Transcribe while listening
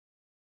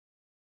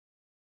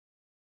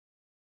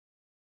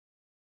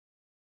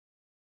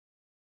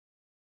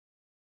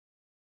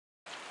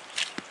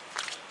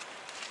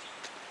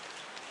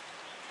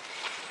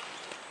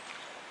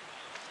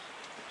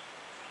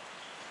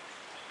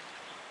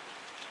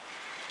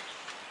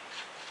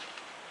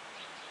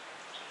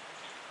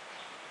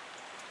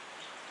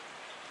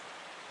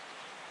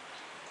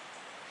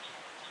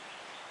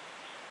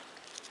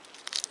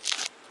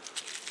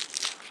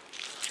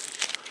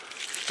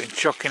Been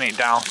chucking it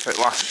down for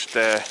the last,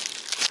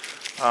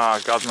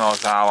 oh God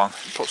knows how long.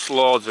 Puts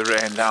loads of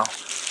rain down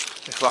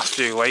this last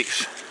few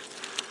weeks.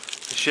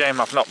 It's a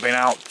shame I've not been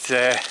out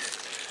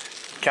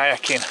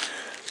kayaking,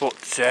 but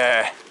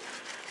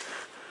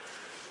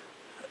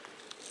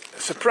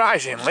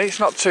surprisingly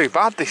it's not too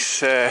bad, this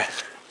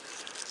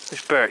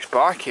birch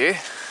bark here.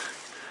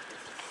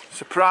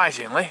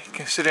 Surprisingly,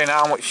 considering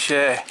how much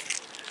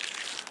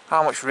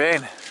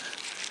rain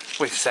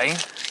we've seen.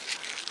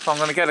 So I'm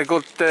going to get a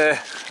good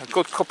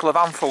couple of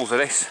handfuls of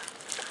this.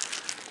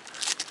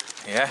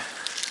 Yeah,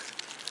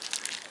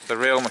 the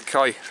real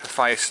McCoy for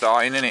fire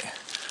starting, isn't it?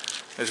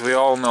 As we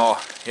all know.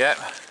 Yep.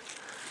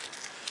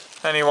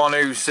 Anyone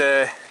who's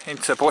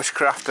into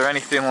bushcraft or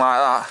anything like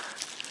that,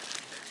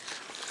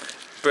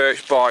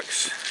 birch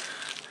bark's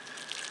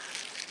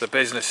the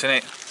business,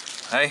 innit?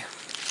 Hey?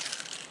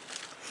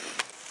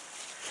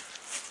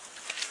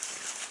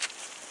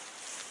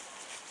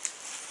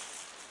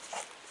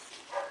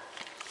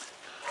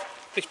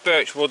 This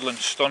birch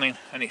woodland's stunning,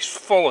 and it's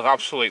full of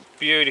absolute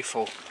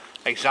beautiful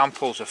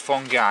examples of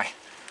fungi.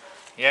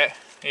 Yeah,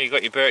 here you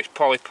got your birch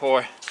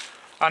polypore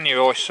and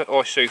your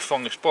oisu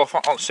fungus, both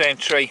on the same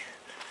tree,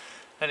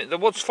 and the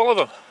wood's full of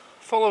them,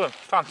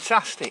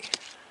 fantastic.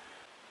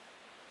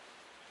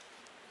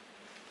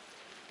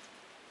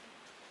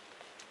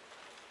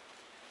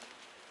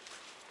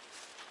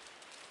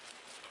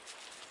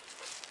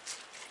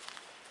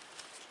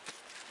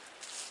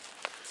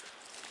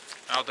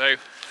 I'll do.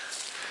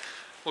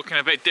 Looking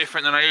a bit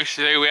different than I used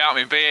to do without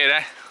my beard,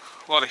 eh?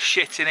 A lot of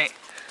shit in it.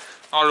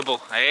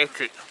 Horrible, I hate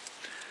it.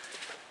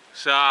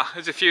 So,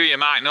 as a few of you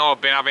might know,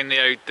 I've been having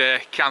the old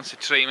cancer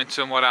treatment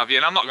and what have you,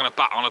 and I'm not going to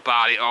bat on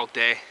about it all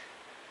day.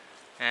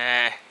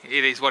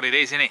 It is what it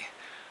is, isn't it?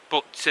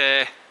 But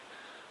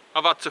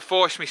I've had to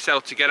force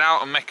myself to get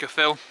out and make a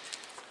film.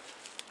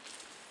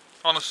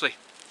 Honestly,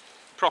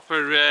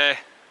 proper.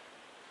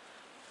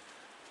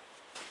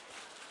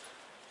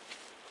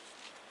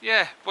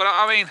 Yeah, but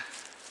I mean,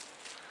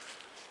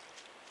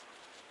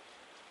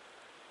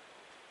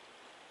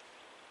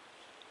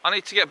 I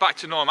need to get back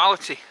to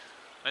normality,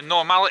 and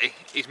normality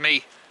is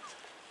me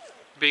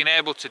being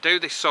able to do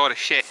this sort of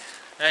shit.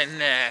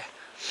 And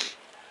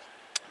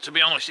to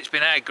be honest, it's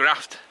been air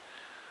graft.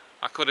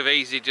 I could have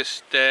easily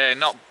just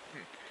not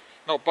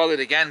bothered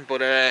again,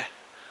 but I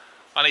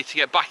need to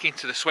get back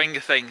into the swing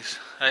of things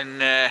and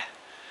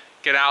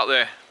get out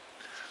there.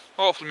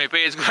 Hopefully my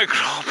beard's going to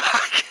grow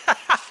back.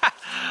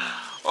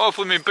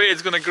 Hopefully my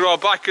beard's going to grow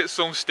back at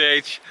some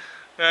stage.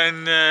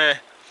 And I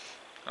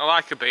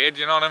like a beard,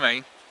 you know what I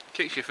mean?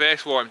 Keeps your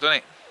face warm, doesn't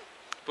it?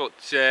 But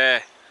yeah,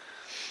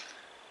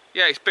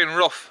 it's been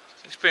rough.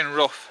 It's been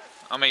rough.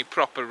 I mean,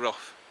 proper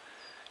rough.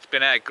 It's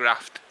been air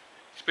graft.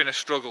 It's been a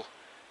struggle.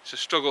 It's a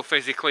struggle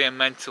physically and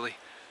mentally.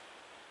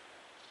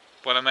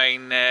 But I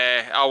mean,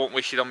 I won't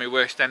wish it on my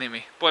worst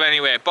enemy. But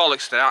anyway,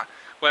 bollocks to that.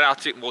 We're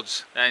out in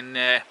woods. And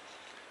no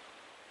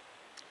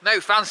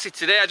fancy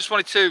today. I just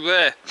wanted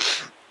to.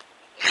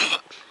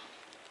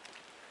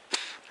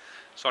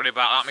 Sorry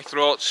about that. My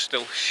throat's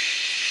still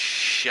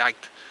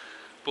shagged.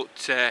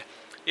 But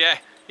yeah,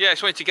 I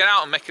just wanted to get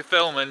out and make a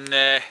film and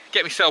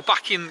get myself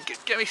back in,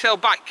 get myself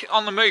back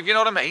on the move. You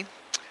know what I mean?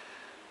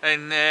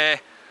 And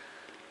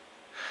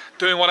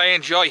doing what I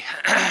enjoy.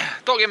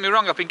 Don't get me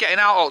wrong, I've been getting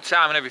out all the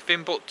time and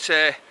everything, but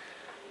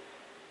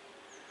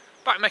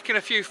back making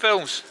a few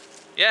films.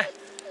 Yeah.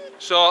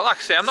 So like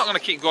I say, I'm not going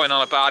to keep going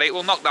on about it.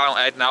 We'll knock that on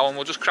the head now and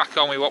we'll just crack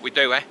on with what we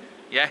do, eh?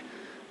 Yeah.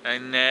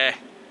 And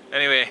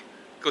anyway,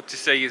 good to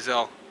see you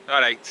all.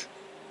 All right.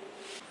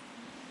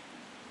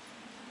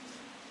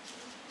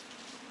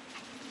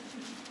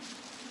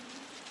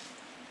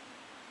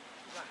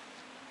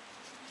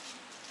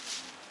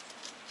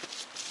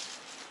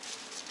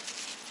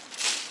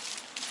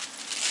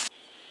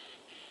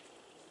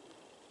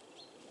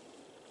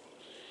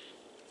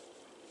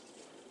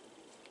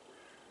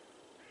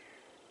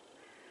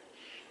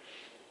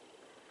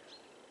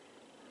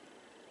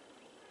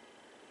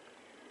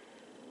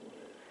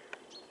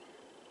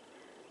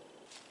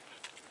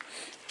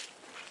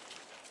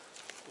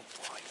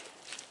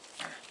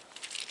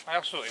 I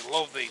absolutely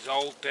love these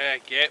old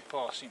gate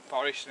posts in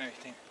Forest and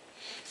everything.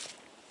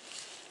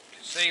 You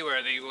can see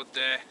where they would,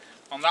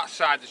 on that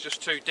side there's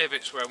just two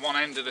divots where one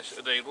end of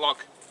the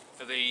log,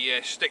 of the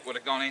stick would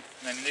have gone in,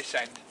 and then this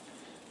end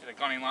would have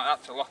gone in like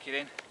that to lock it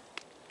in.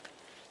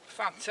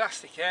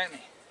 Fantastic, ain't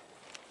they?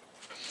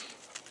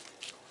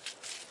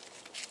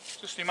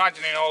 Just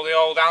imagining all the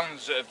old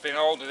hands that have been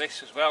hold of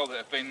this as well, that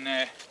have been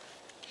the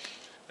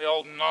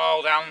old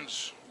gnarled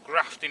hands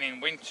grafting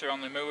in winter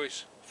on the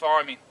moors,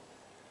 farming,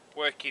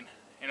 working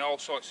in all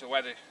sorts of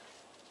weather.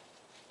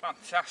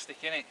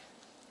 Fantastic, innit?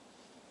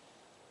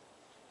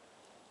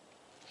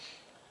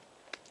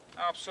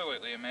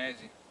 Absolutely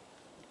amazing.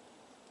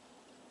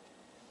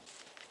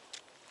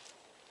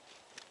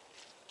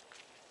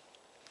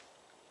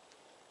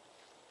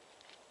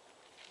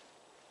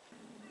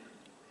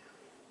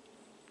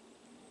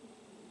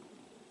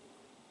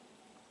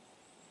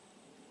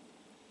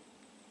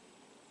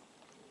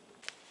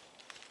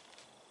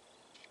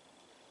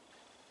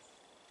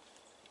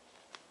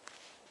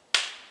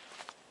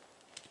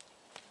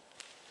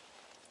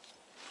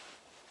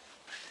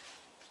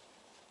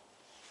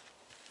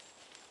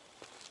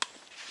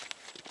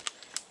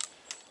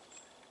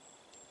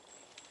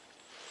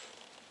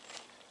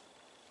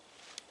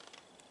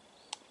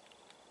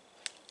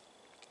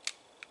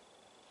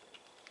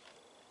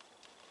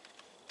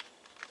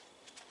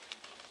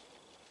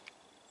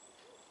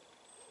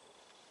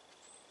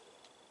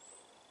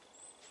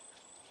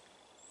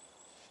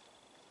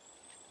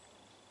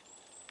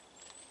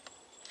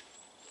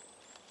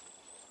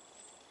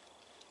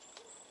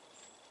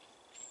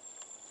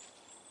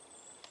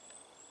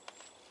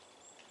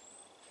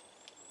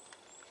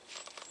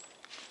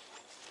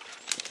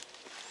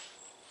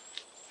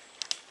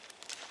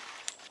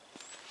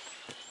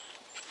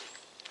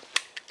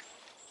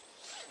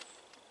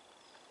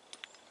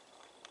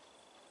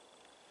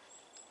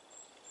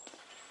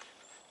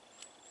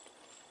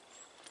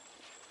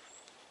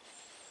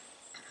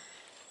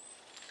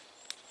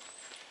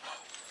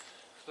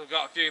 So I've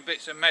got a few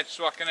bits of meds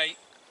so I can eat.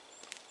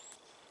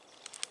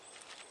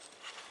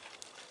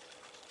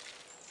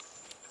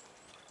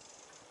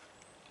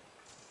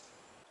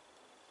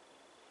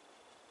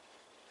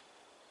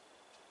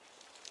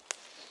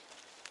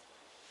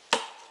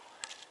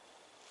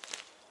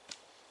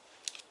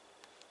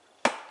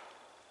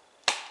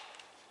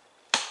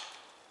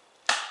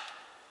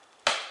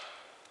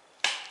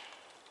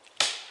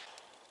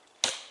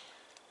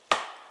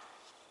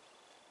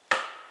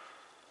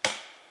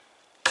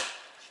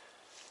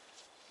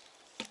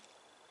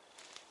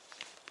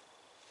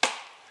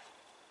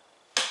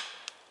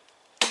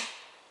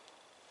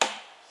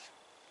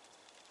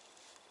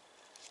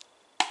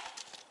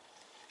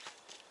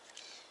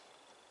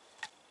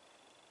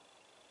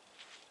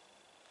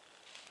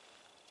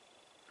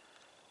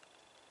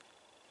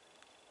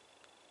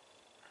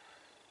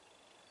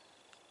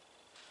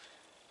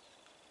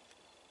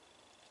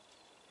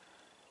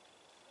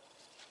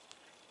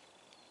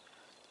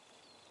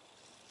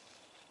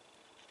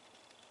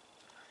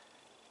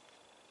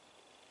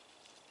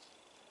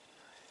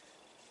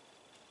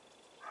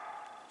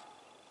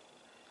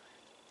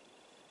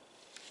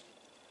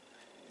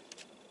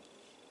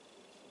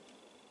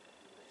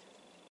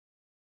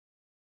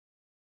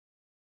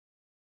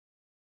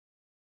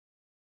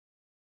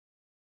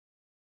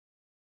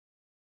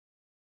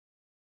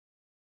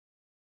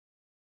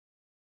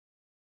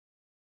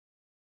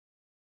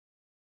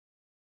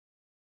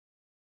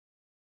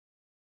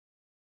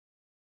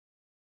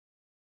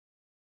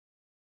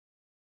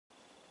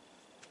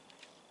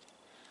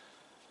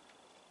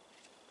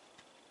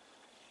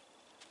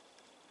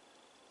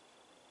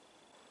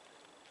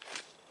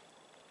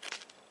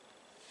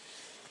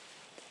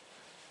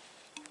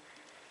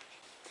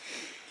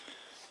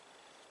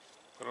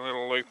 Got a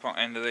little loop on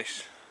the end of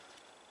this.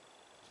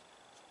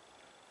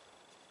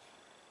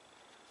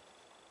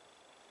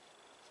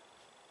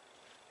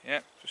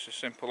 Yep, just a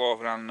simple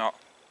overhand knot.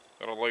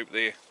 Got a loop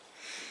there.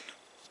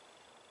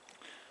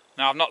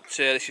 Now I've not,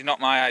 this is not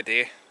my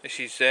idea. This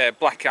is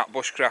Black Cat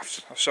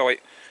Bushcraft. I saw it.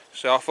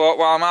 So I thought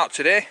while I'm out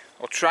today,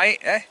 I'll try it,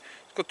 eh?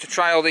 It's good to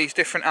try all these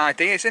different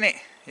ideas, isn't it?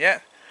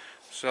 Yeah.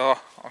 So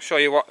I'll show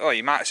you what, oh,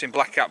 you might have seen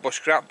Black Cat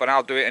Bushcraft, but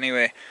I'll do it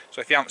anyway.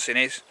 So if you haven't seen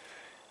his,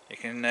 you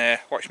can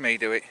watch me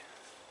do it.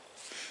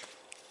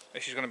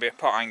 This is going to be a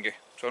pot hanger.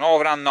 So an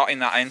overhand knot in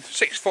that end.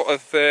 6 foot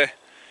of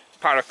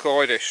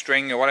paracord or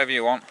string or whatever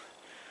you want.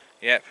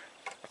 Yep.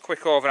 A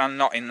quick overhand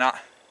knot in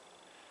that.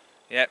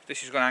 Yep.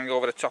 This is going to hang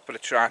over the top of the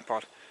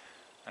tripod.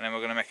 And then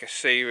we're going to make a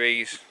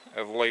series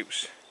of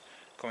loops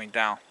coming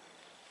down.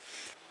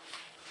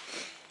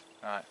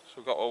 Right. So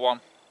we've got a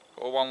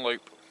one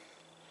loop.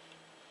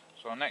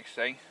 So next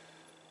thing,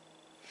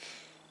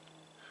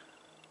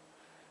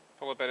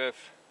 pull a bit of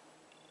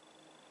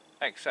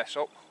excess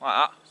up like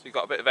that, so you've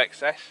got a bit of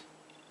excess.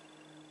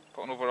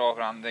 Put another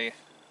overhand there.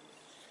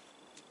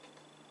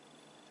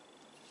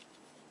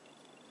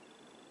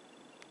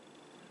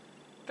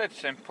 Dead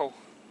simple.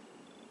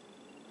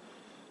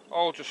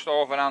 All just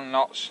overhand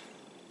knots.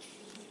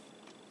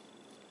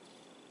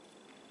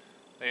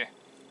 There.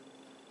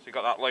 So you've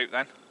got that loop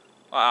then,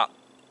 like that.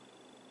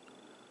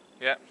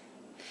 Yep.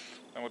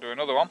 Then we'll do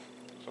another one.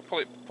 So pull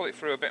it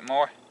through a bit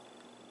more.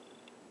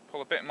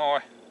 Pull a bit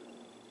more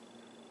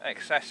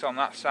excess on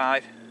that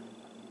side.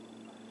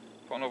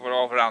 Put another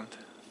overhand.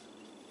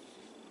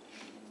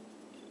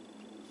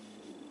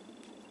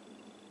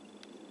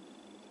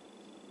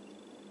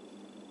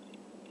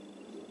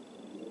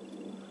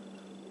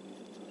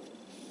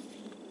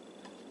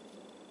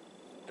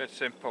 Dead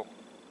simple.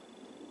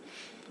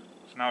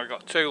 So now we've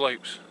got 2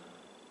 loops.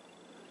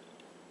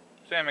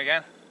 Same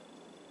again.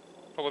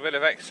 Pull a bit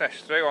of excess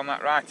through on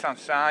that right hand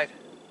side.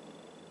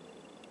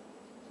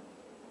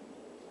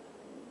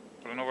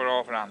 Put another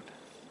overhand.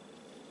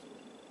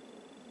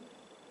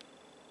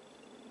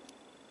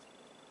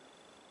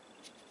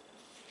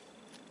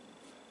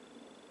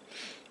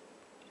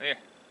 There.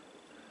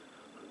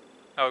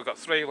 Now we've got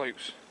 3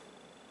 loops.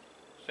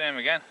 Same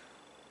again.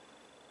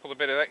 Pull a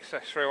bit of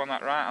excess through on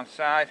that right hand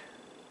side.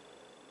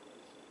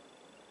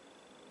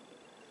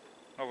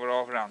 Another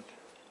overhand.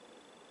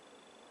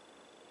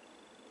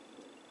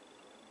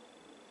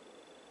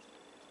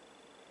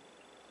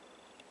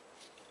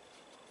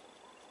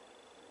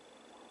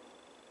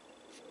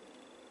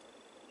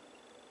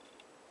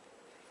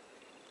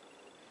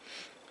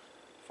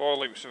 Four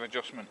loops of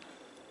adjustment.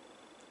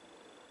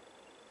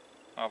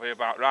 I'll be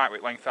about right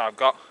with length I've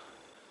got.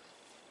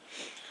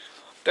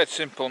 Dead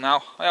simple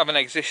now. I have an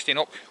existing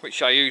hook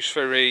which I use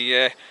for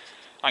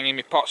hanging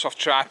my pots off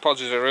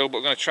tripods as a rule, but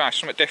we're going to try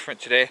something different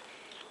today.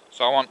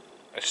 So I want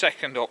a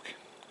second hook.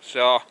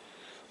 So I'm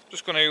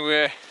just going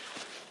to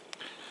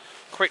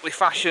quickly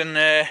fashion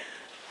a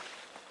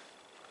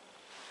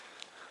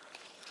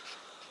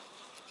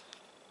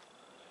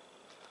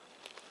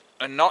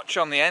notch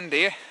on the end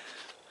here.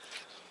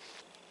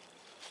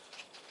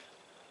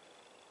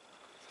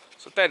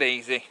 So dead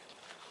easy,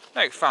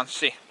 no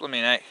fancy,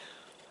 blooming heck.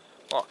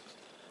 What?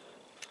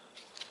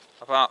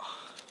 About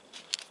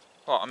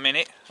what, a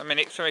minute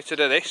for me to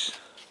do this.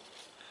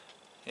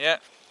 Yeah.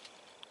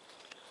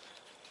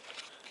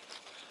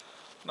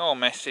 no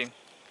messing.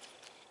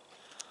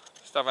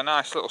 Just have a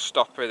nice little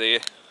stopper there.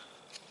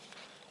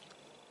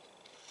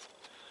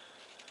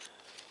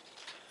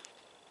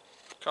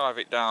 Carve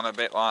it down a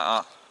bit like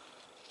that.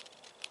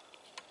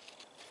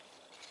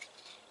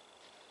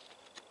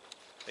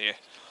 There.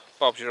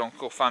 Bob's your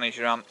uncle, Fanny's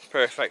your aunt.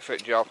 Perfect for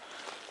the job.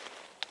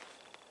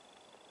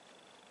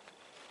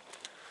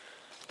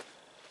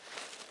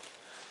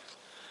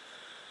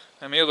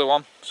 And the other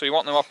one, so you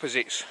want them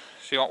opposites.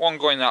 So you want one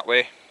going that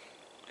way,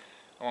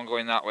 and one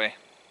going that way.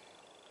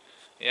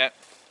 Yep.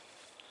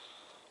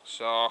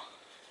 So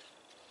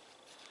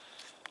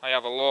I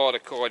have a load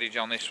of cordage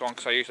on this one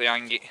because I usually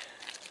hang it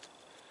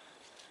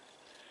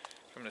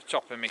from the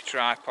top of my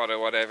tripod or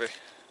whatever.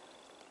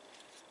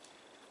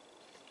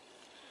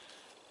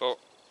 But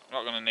I'm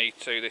not going to need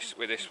to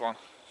with this one.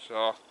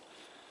 So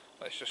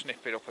let's just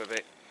nip it up a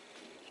bit.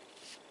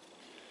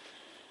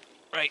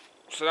 Right,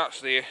 so that's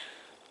there.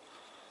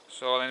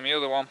 So then the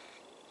other one,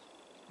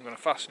 I'm going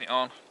to fasten it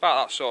on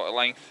about that sort of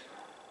length.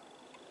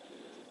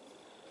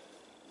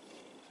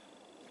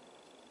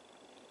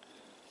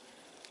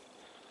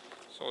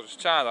 So I'll just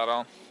tie that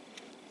on.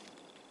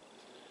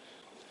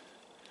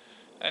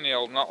 Any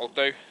old knot will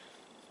do.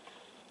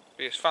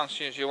 Be as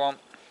fancy as you want.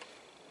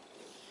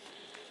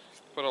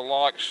 Put a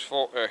lark's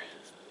foot or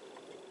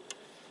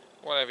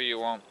whatever you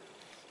want.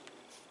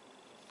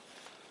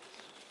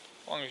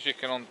 As long as you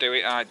can undo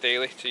it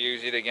ideally to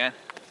use it again.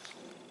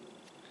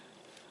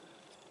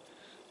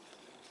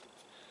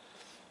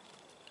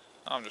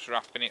 I'm just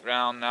wrapping it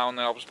round now, and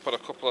then I'll just put a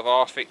couple of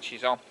half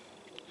hitches on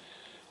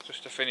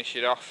just to finish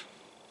it off.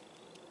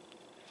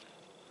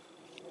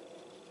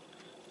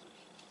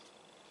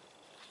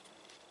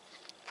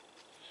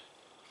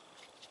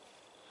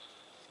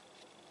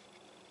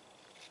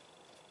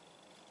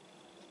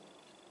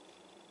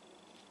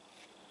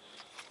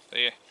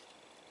 There.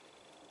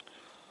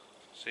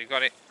 So you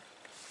got it.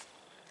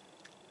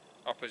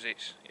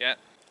 Opposites, yeah.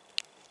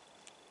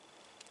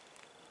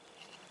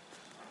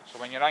 So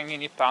when you're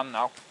hanging your pan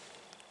now,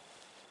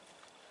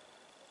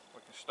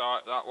 we can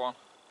start that one.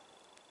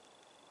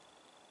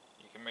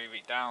 You can move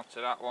it down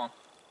to that one.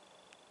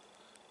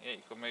 Yeah,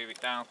 you can move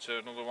it down to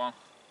another one.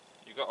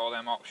 You've got all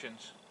them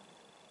options.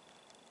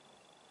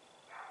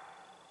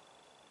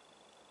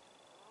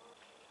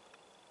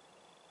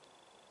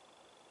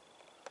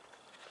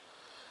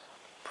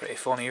 Pretty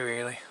funny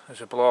really.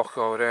 There's a bloke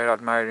over there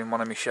admiring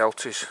one of my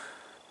shelters,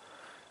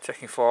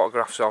 taking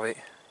photographs of it.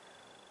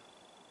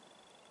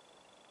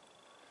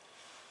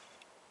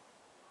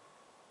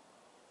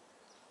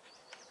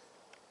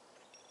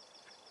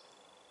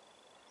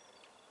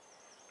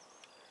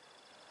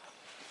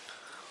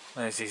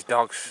 There's these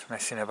dogs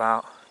messing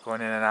about, going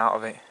in and out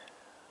of it.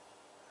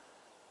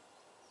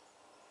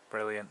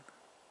 Brilliant.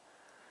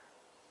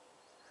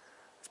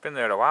 It's been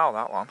there a while,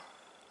 that one.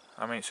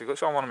 I mean,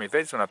 it's on one of my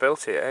vids when I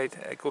built it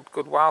a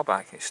good while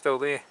back. It's still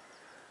there.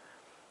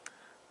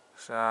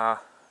 So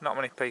not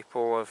many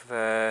people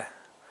have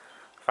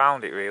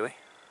found it really.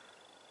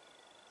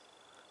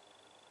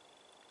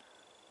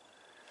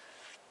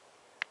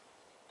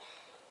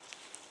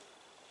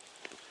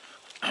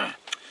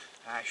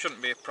 It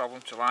shouldn't be a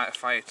problem to light a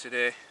fire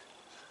today.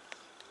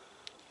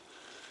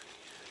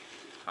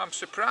 I'm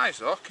surprised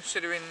though,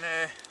 considering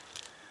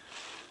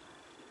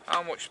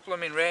how much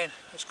blooming rain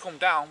has come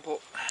down,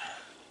 but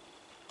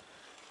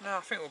no,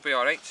 I think we'll be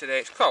alright today.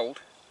 It's cold,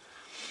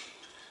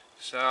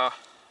 so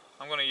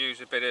I'm going to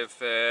use a bit of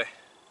fat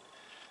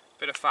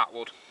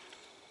wood.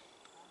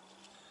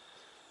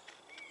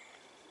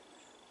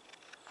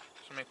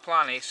 So my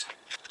plan is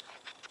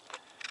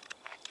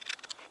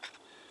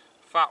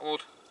fat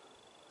wood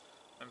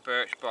and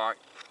birch bark.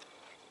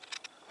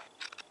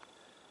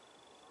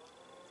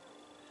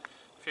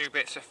 A few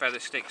bits of feather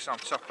sticks on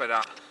top of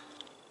that.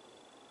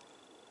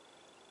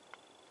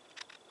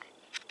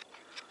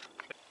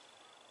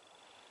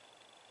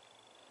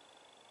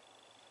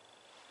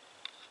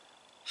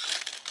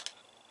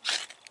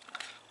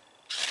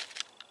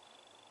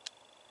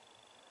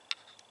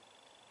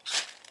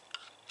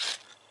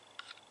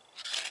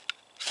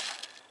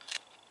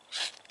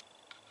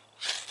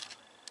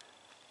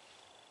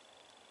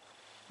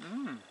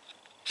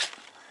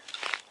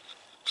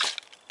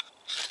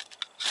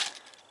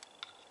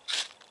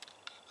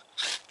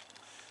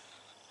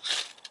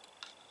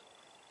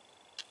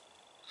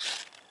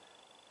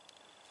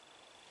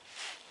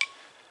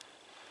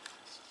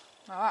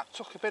 Now that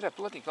took a bit of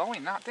bloody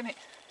going, that, didn't it?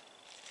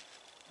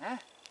 Eh?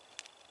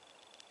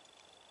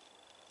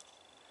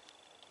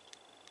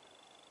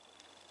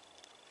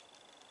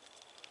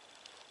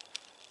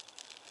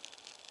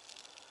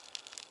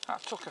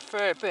 That took a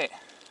fair bit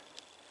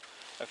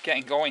of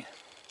getting going.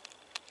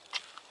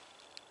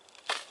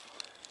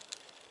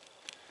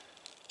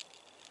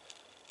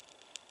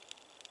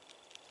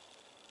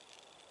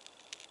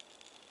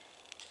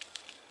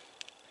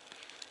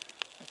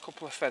 A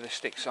couple of feather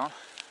sticks on.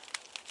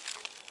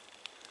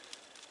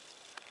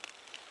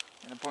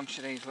 And a bunch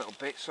of these little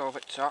bits over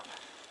the top.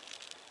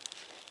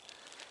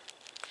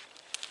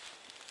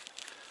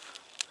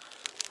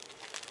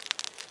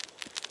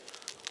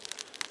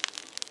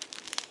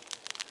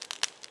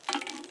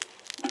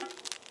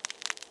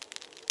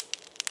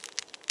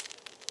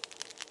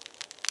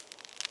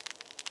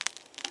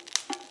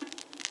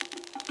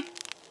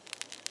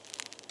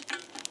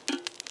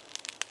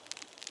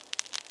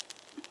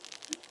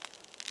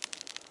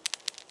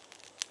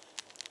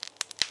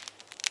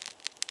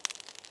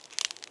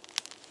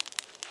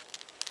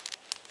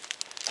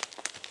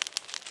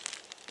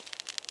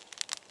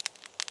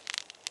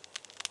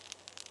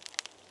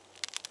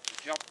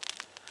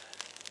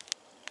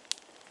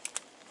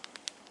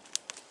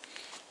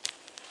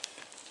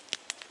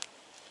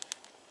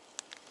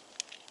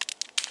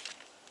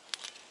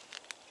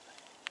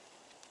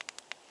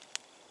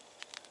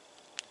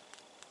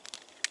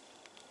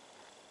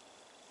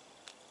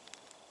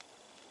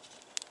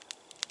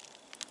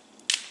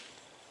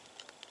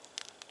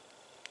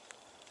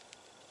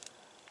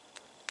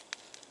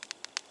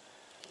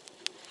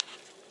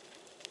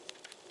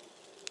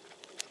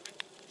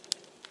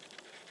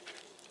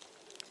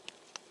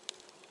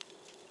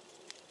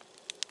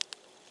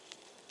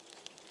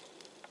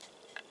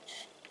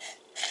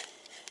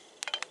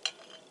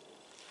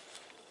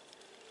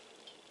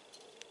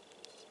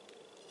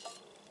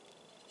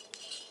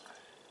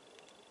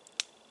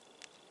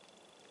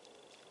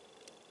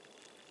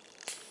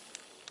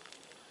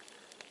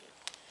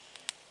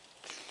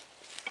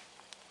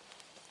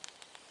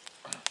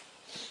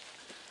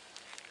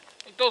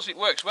 does, it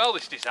works well,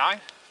 this design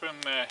from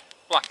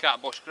Black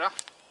Cat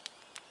Bushcraft.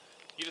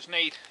 You just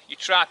need, your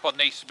tripod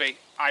needs to be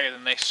higher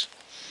than this,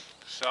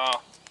 so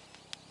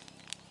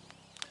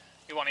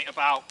you want it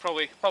about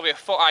probably a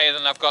foot higher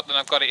than I've got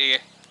it here.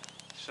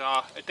 So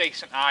a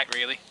decent height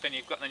really. Then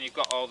you've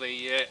got all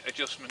the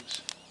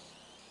adjustments.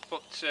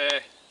 But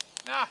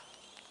nah,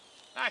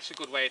 it's a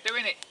good way of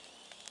doing it.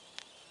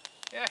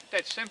 Yeah,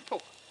 dead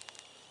simple.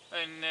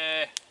 And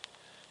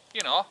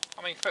you know,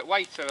 I mean, for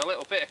weight or a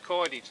little bit of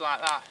cordage like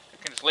that, you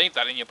can just leave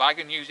that in your bag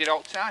and use it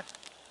all the time.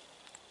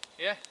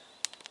 Yeah,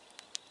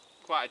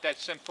 quite a dead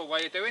simple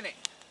way of doing it.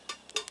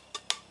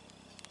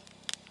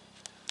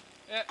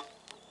 Yeah.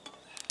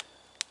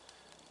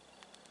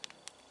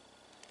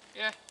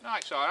 Yeah, no,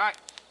 it's alright.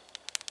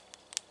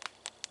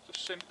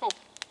 Just simple.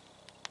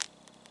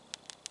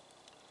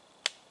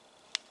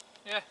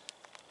 Yeah.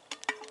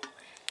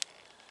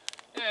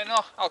 Yeah, no,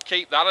 I'll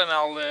keep that and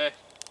I'll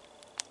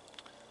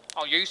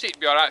use it. It'll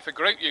be alright for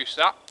group use,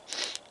 that.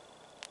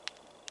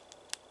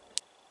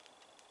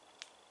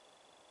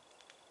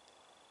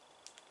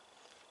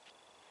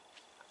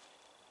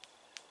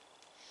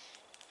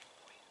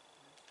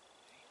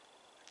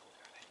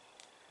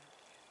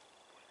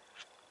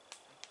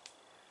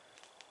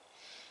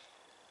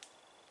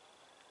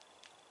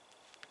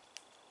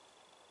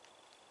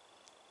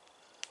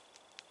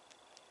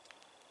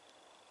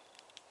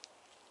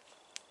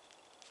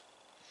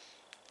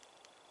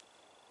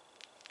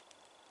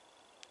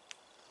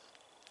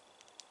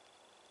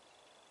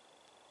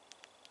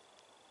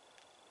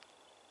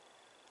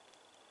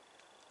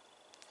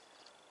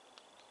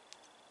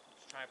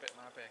 Try a bit of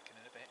my bacon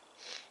in a bit.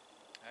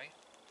 Hey,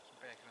 some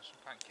bacon and some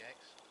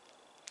pancakes.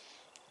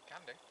 You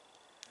can do.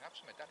 You can have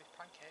some of Daddy's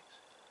pancakes.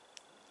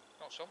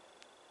 Not some.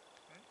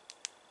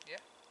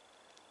 Yeah.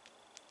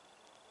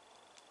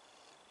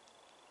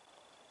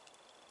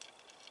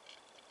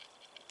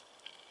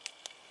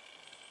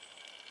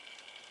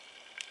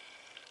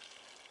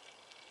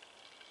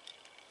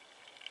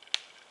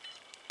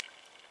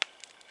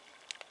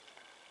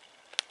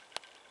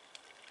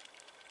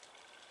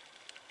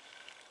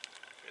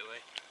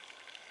 Really?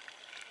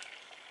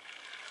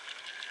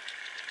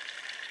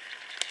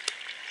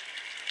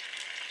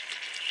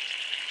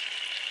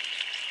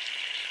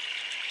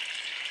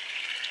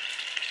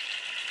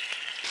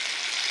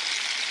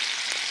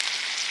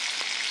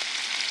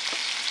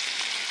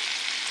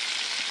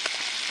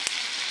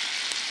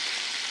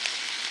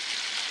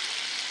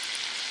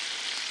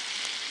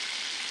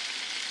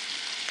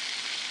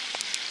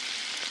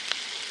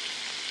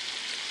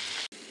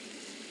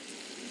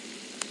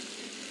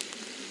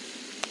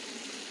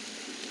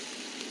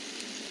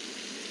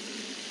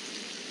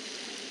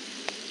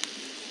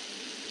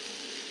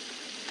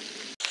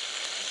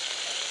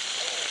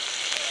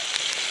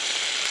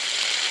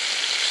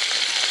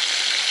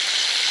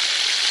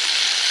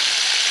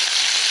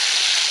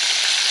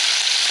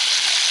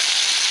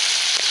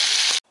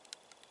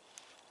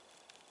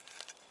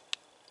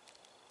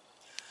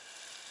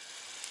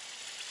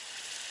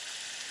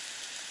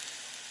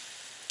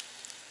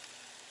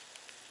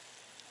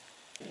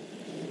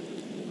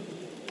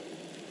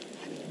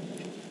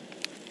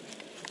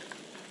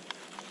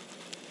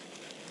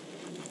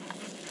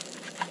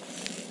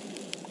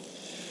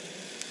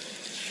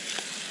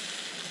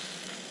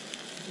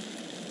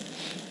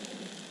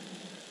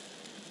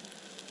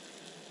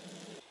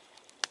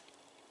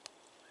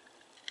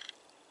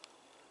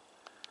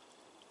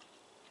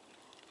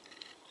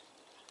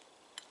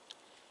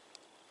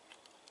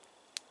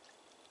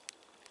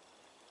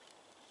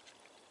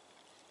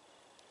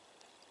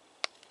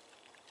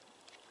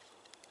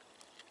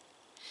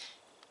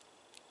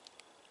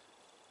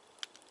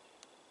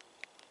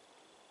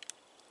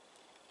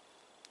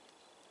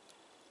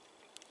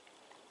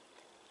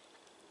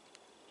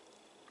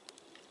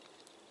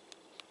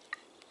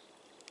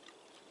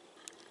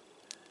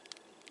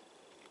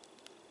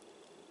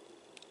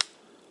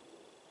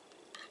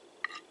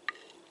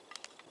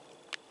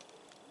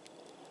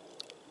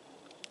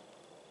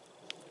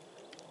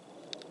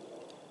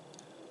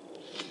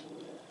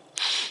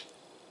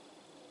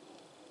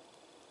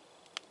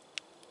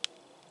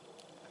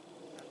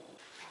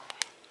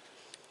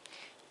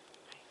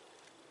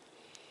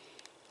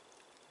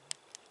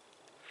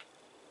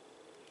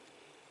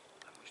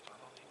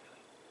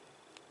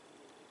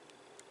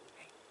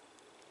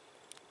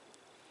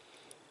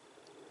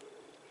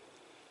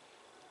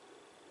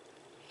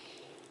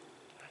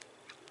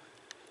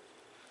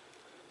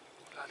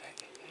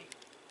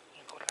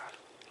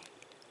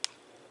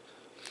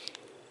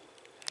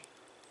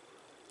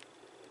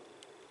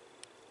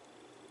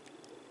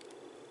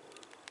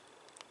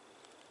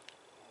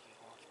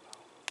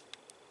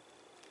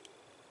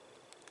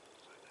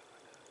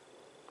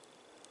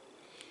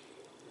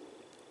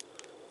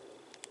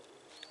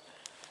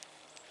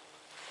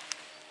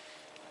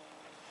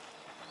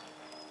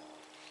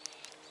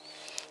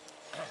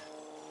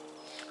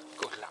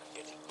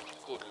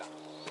 Good lad.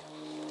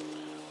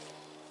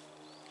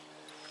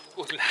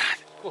 Good lad.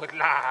 Good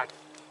lad.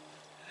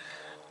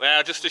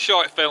 Well, just a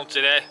short film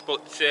today,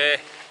 but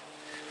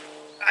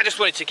I just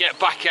wanted to get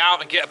back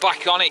out and get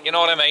back on it, you know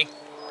what I mean?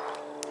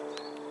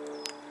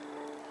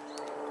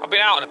 I've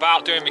been out and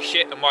about doing my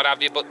shit and what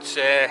have you, but just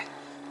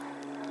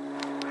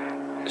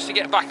to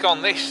get back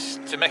on this,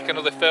 to make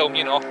another film,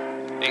 you know,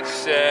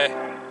 it's,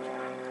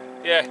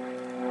 yeah,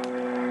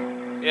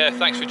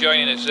 thanks for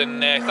joining us,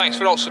 and thanks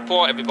for all the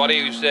support, everybody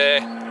who's,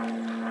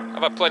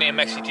 I've had plenty of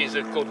messages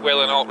of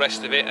goodwill and all the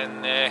rest of it,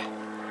 and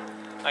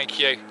thank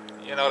you,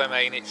 you know what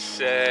I mean,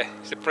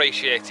 it's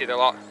appreciated a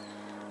lot,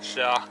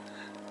 so,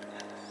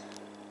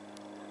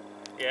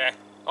 yeah,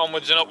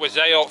 onwards and upwards,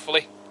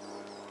 hopefully,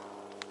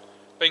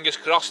 fingers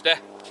crossed, and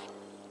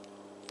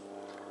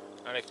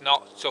if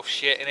not, tough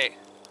shit, innit,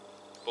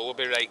 but we'll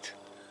be right.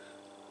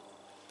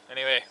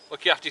 Anyway,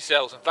 look after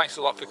yourselves, and thanks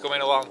a lot for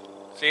coming along.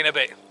 See you in a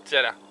bit.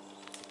 Ta-ra.